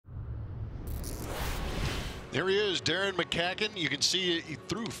There he is, Darren McCacken. You can see he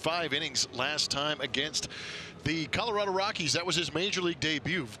threw 5 innings last time against the Colorado Rockies. That was his major league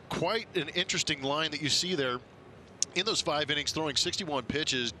debut. Quite an interesting line that you see there. In those 5 innings, throwing 61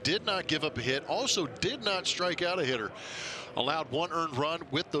 pitches, did not give up a hit, also did not strike out a hitter. Allowed 1 earned run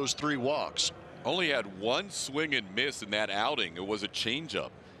with those 3 walks. Only had 1 swing and miss in that outing. It was a changeup.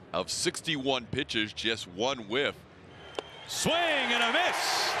 Of 61 pitches, just 1 whiff. Swing and a miss.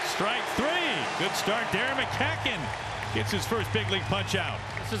 Strike 3. Good start. Darren McCacken gets his first big league punch out.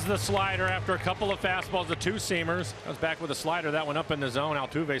 This is the slider after a couple of fastballs, the 2 seamers. Comes back with a slider. That one up in the zone.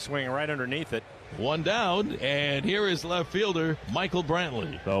 Altuve swinging right underneath it. 1 down, and here is left fielder Michael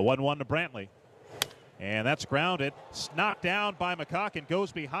Brantley. So 1-1 to Brantley. And that's grounded. Knocked down by McCacken.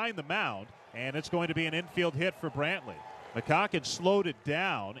 Goes behind the mound. And it's going to be an infield hit for Brantley. McCacken slowed it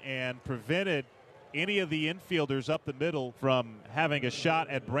down and prevented any of the infielders up the middle from having a shot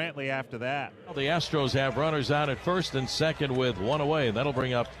at Brantley after that. The Astros have runners out at first and second with 1 away. That'll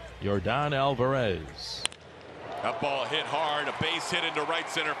bring up Yordan Alvarez. That ball hit hard, a base hit into right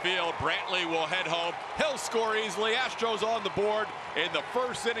center field. Brantley will head home. He'll score easily. Astros on the board in the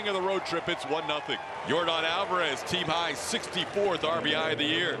first inning of the road trip. It's 1-0. Yordan Alvarez, team high 64th RBI of the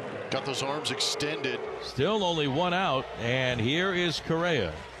year. Got those arms extended. Still only 1 out, and here is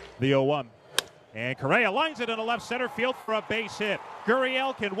Correa. The 0-1. And Correa lines it into left center field for a base hit.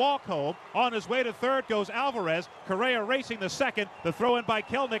 Gurriel can walk home. On his way to third goes Alvarez. Correa racing the second. The throw in by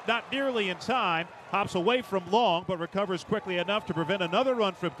Kelnick not nearly in time. Hops away from Long, but recovers quickly enough to prevent another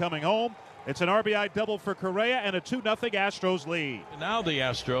run from coming home. It's an RBI double for Correa and a 2-0 Astros lead. Now the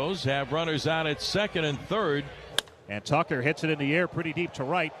Astros have runners out at second and third. And Tucker hits it in the air pretty deep to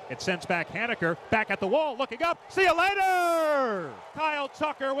right. It sends back Haniger. Back at the wall, looking up. See you later! Kyle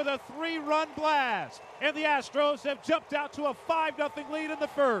Tucker with a 3-run blast. And the Astros have jumped out to a 5-0 lead in the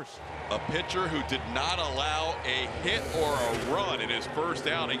first. A pitcher who did not allow a hit or a run in his first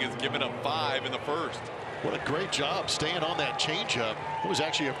outing has given up 5 in the first. What a great job staying on that changeup. It was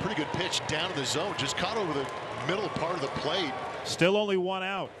actually a pretty good pitch down to the zone. Just caught over the middle part of the plate. Still only 1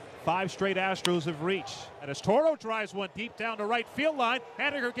 out. 5 straight Astros have reached. And as Toro drives one deep down to right field line,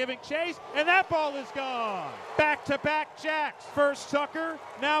 Haniger giving chase, and that ball is gone. Back-to-back jacks. First Tucker,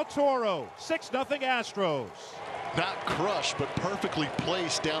 now Toro. 6-0 Astros. Not crushed, but perfectly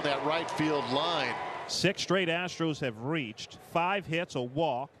placed down that right field line. 6 straight Astros have reached. 5 hits, a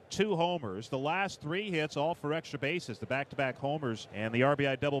walk, 2 homers. The last 3 hits all for extra bases. The back-to-back homers and the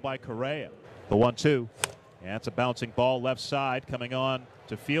RBI double by Correa. The 1-2. And it's a bouncing ball left side coming on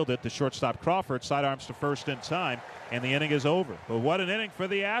to field it. The shortstop Crawford sidearms to first in time, and the inning is over. But what an inning for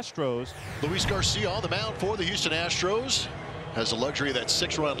the Astros. Luis Garcia on the mound for the Houston Astros. Has the luxury of that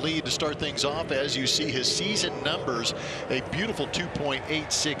 6-run lead to start things off. As you see his season numbers, a beautiful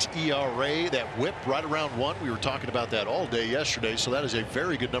 2.86 ERA. That whip right around 1. We were talking about that all day yesterday, so that is a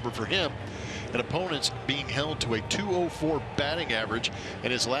very good number for him. And opponents being held to a 204 batting average.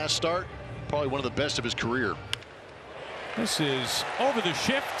 And his last start, probably one of the best of his career. This is over the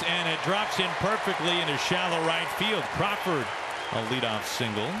shift, and it drops in perfectly into shallow right field. Crawford, a leadoff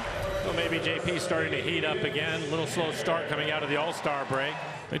single. Well, maybe JP starting to heat up again. A little slow start coming out of the All-Star break.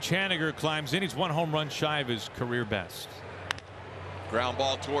 Mitch Haniger climbs in. He's 1 home run shy of his career best. Ground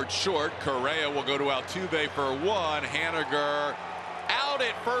ball towards short. Correa will go to Altuve for 1. Haniger out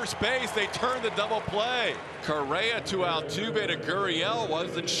at first base. They turn the double play. Correa to Altuve to Gurriel.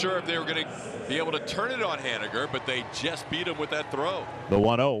 Wasn't sure if they were going to be able to turn it on Haniger, but they just beat him with that throw. The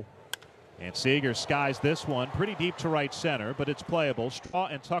 1-0. And Seager skies this one pretty deep to right center, but it's playable. Straw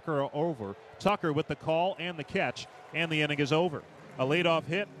and Tucker are over. Tucker with the call and the catch, and the inning is over. A leadoff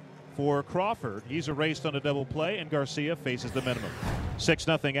hit for Crawford. He's erased on a double play, and Garcia faces the minimum.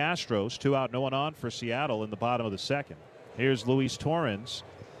 6-0 Astros. 2 out, no one on for Seattle in the bottom of the second. Here's Luis Torrens.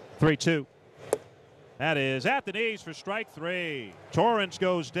 3-2. That is at the knees for strike 3. Torrens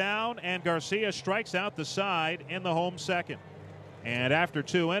goes down, and Garcia strikes out the side in the home second. And after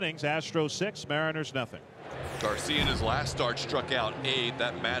 2 innings, Astros 6, Mariners nothing. Garcia in his last start struck out 8.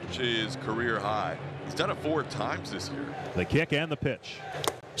 That matches career high. He's done it 4 times this year. The kick and the pitch.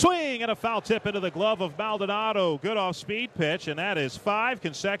 Swing and a foul tip into the glove of Maldonado. Good off-speed pitch, and that is 5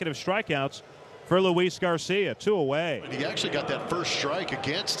 consecutive strikeouts for Luis Garcia. 2 away. And he actually got that first strike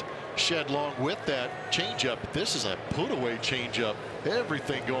against Shedlong with that changeup. This is a put-away changeup.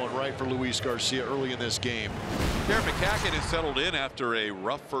 Everything going right for Luis Garcia early in this game. Darren McCacken has settled in after a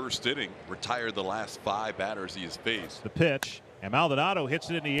rough first inning. Retired the last 5 batters he has faced. The pitch. And Maldonado hits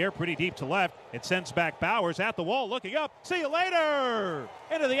it in the air pretty deep to left. It sends back Bowers at the wall, looking up. See you later!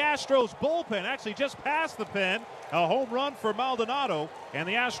 Into the Astros bullpen, actually just past the pen. A home run for Maldonado, and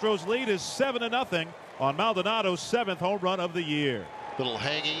the Astros lead is 7-0 on Maldonado's 7th home run of the year. Little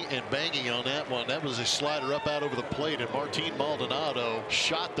hanging and banging on that one. That was a slider up out over the plate, and Martin Maldonado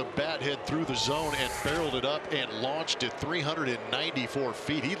shot the bat head through the zone and barreled it up and launched it 394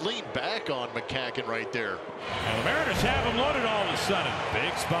 feet. He leaned back on McCacken right there. And the Mariners have him loaded all of a sudden.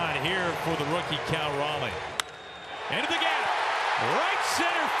 Big spot here for the rookie Cal Raleigh. Into the gap. Right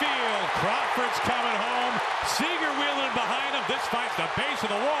center field. Crawford's coming home. Seager wheeling behind him. This finds the base of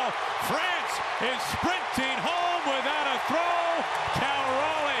the wall. France is sprinting home without a throw. Cal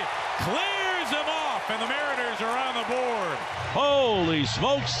Raleigh clears him off, and the Mariners are on the board. Holy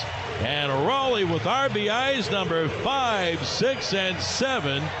smokes. And Raleigh with RBIs number 5, 6, and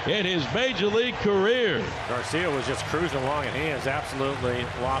 7 in his major league career. Garcia was just cruising along, and he has absolutely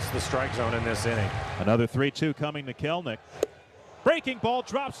lost the strike zone in this inning. Another 3-2 coming to Kelenic. Breaking ball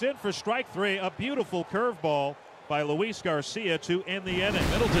drops in for strike 3. A beautiful curveball by Luis Garcia to end the inning.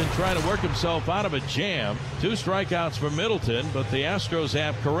 Middleton trying to work himself out of a jam. 2 strikeouts for Middleton, but the Astros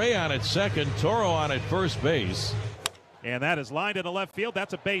have Correa on at second, Toro on at first base. And that is lined into left field.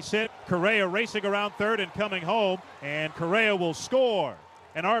 That's a base hit. Correa racing around third and coming home. And Correa will score.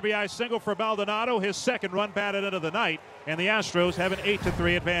 An RBI single for Maldonado, his second run batted into the night. And the Astros have an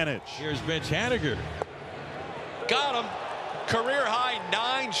 8-3 advantage. Here's Mitch Haniger. Got him. Career high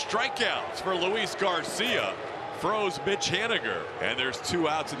 9 strikeouts for Luis Garcia. Froze Mitch Haniger. And there's 2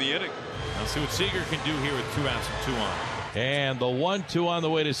 outs in the inning. Let's see what Seager can do here with 2 outs and 2 on. And the 1-2 on the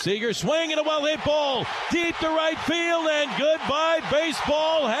way to Seager. Swing and a well-hit ball. Deep to right field, and goodbye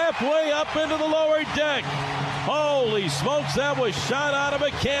baseball halfway up into the lower deck. Holy smokes, that was shot out of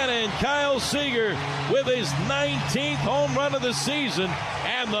a cannon. Kyle Seager with his 19th home run of the season.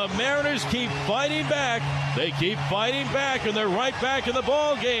 And the Mariners keep fighting back. They keep fighting back, and they're right back in the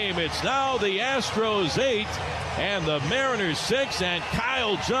ball game. It's now the Astros 8 and the Mariners 6. And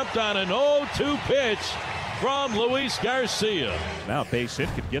Kyle jumped on an 0-2 pitch from Luis Garcia. Now base hit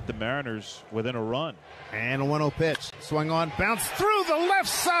could get the Mariners within a run. And a 1-0 pitch. Swung on, bounced through the left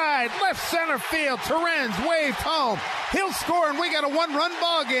side, left center field. Terrens waved home. He'll score, and we got a 1-run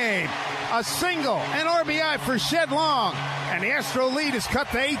ball game. A single, an RBI for Shed Long. And the Astro lead is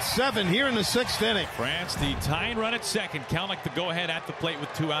cut to 8-7 here in the 6th inning. France, the tying run at second. Kelenic the go-ahead at the plate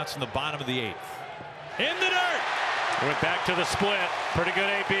with 2 outs in the bottom of the 8th. In the dirt. Went back to the split. Pretty good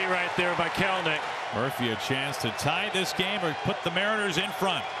AB right there by Kelenic. Murphy a chance to tie this game or put the Mariners in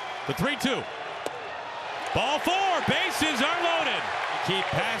front. The 3-2. Ball 4. Bases are loaded. Keep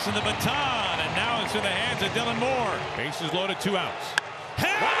passing the baton, and now it's in the hands of Dylan Moore. Bases loaded, 2 outs.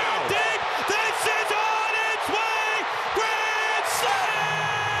 Wow. Dig! This is on its way! Grand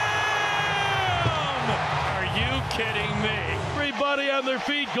slam! Are you kidding me? Everybody on their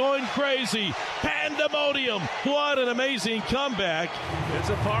feet going crazy. Pandemonium. What an amazing comeback. It's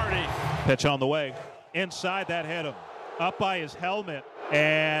a party. Pitch on the way. Inside, that hit him. Up by his helmet.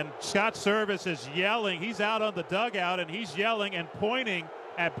 And Scott Service is yelling. He's out on the dugout, and he's yelling and pointing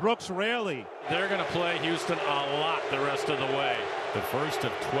at Brooks Raley. They're going to play Houston a lot the rest of the way. The first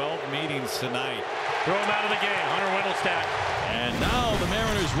of 12 meetings tonight. Throw him out of the game. Hunter Windelstadt. And now the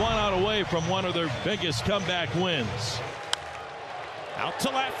Mariners 1 out away from one of their biggest comeback wins. Out to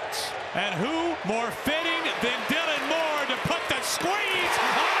left. And who more fitting than Dylan Moore to put the squeeze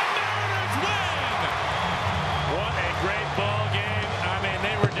on a Mariners win? What a great ball game. I mean,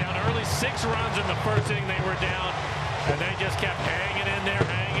 they were down early, 6 runs in the first inning. They were down, and they just kept hanging in there.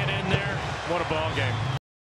 What a ball game.